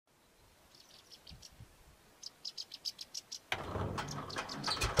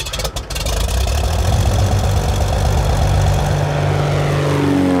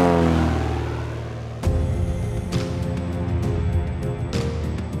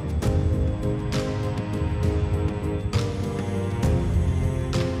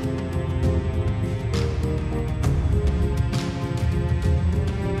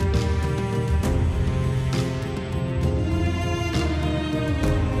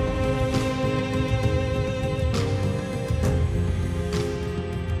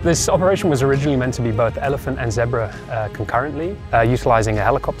This operation was originally meant to be both elephant and zebra concurrently, utilizing a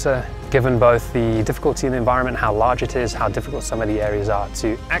helicopter. Given both the difficulty in the environment, how large it is, how difficult some of the areas are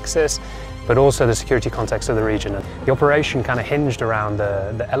to access, but also the security context of the region. The operation kind of hinged around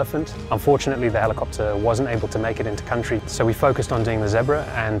the elephant. Unfortunately, the helicopter wasn't able to make it into country, so we focused on doing the zebra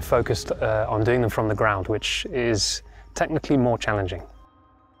and focused on doing them from the ground, which is technically more challenging.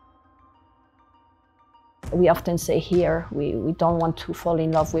 We often say here, we don't want to fall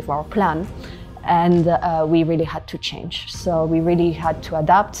in love with our plan, and we really had to change. So we really had to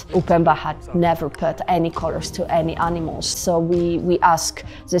adapt. Upemba had never put any colors to any animals. So we asked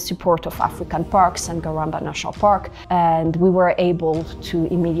the support of African parks and Upemba National Park, and we were able to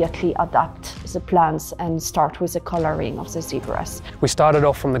immediately adapt the plans and start with the coloring of the zebras. We started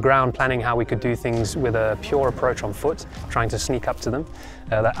off from the ground, planning how we could do things with a pure approach on foot, trying to sneak up to them.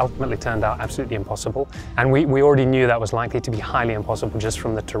 That ultimately turned out absolutely impossible. And we already knew that was likely to be highly impossible just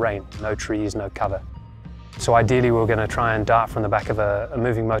from the terrain. No trees, no cover. So ideally we were going to try and dart from the back of a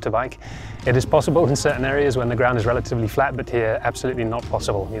moving motorbike. It is possible in certain areas when the ground is relatively flat, but here absolutely not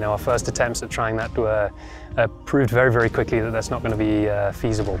possible. You know, our first attempts at trying that proved very, very quickly that that's not going to be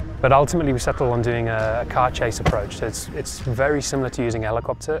feasible. But ultimately we settled on doing a car chase approach. It's very similar to using a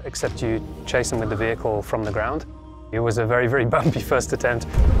helicopter, except you chase them with the vehicle from the ground. It was a very, very bumpy first attempt.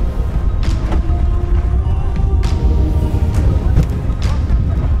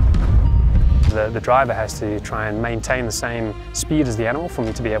 The driver has to try and maintain the same speed as the animal for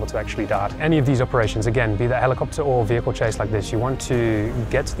me to be able to actually dart. Any of these operations, again, be that helicopter or vehicle chase like this, you want to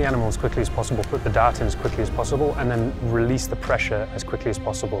get to the animal as quickly as possible, put the dart in as quickly as possible, and then release the pressure as quickly as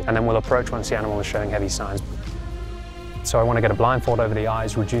possible. And then we'll approach once the animal is showing heavy signs. So I want to get a blindfold over the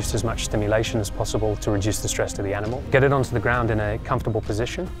eyes, reduce as much stimulation as possible to reduce the stress to the animal, get it onto the ground in a comfortable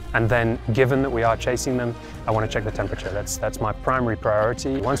position, and then, given that we are chasing them, I want to check the temperature. That's my primary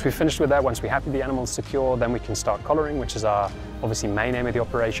priority. Once we've finished with that, once we're happy the animal is secure, then we can start collaring, which is our obviously main aim of the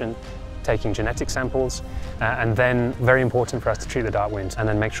operation, taking genetic samples, and then, very important for us to treat the dart wounds, and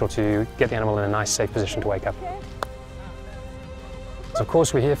then make sure to get the animal in a nice, safe position to wake up. So of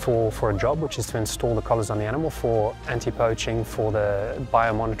course we're here for a job, which is to install the collars on the animal for anti-poaching, for the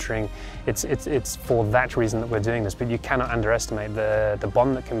biomonitoring. It's for that reason that we're doing this, but you cannot underestimate the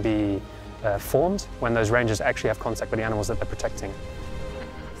bond that can be formed when those rangers actually have contact with the animals that they're protecting.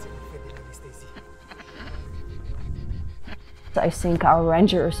 I think our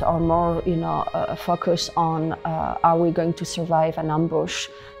rangers are more, focused on are we going to survive an ambush?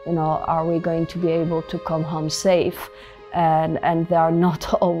 Are we going to be able to come home safe? And they are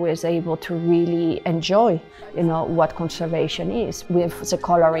not always able to really enjoy, what conservation is. With the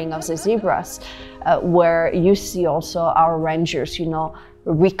coloring of the zebras, where you see also our rangers,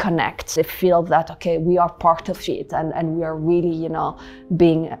 reconnect. They feel that, okay, we are part of it, and we are really,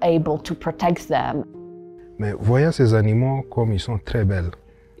 being able to protect them. Mais voyez ces animaux comme ils sont très belles.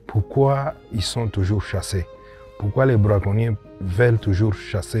 Pourquoi ils sont toujours chassés? Pourquoi les braconniers veulent toujours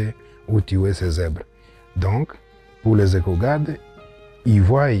chasser ou tuer ces zèbres? Donc, pour les éco-gardes, ils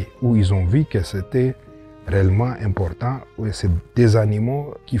voient ou ils ont vu que c'était réellement important, c'est des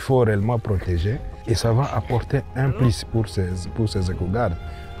animaux qu'il faut réellement protéger, et ça va apporter un plus pour ces éco-gardes,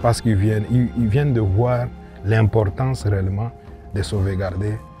 parce qu'ils viennent de voir l'importance réellement de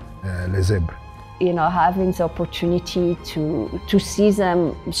sauvegarder les zèbres. Having the opportunity to see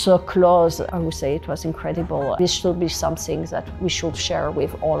them so close, I would say it was incredible. This should be something that we should share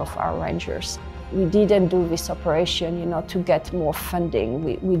with all of our rangers. We didn't do this operation, to get more funding.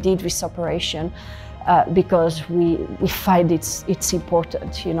 We did this operation because we find it's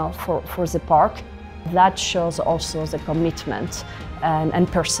important, for the park. That shows also the commitment and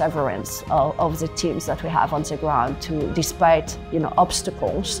perseverance of the teams that we have on the ground to, despite,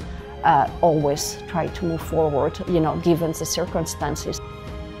 obstacles, always try to move forward, given the circumstances.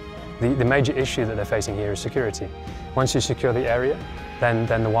 The major issue that they're facing here is security. Once you secure the area, then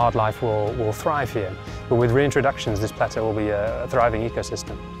the wildlife will thrive here. But with reintroductions, this plateau will be a thriving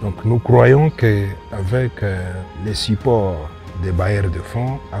ecosystem. Donc nous croyons qu'avec les supports des bailleurs de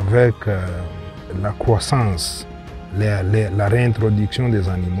fonds, avec la croissance, la réintroduction des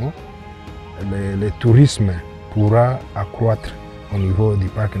animaux, le tourisme pourra accroître au niveau du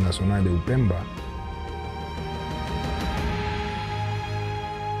parc national de Upemba.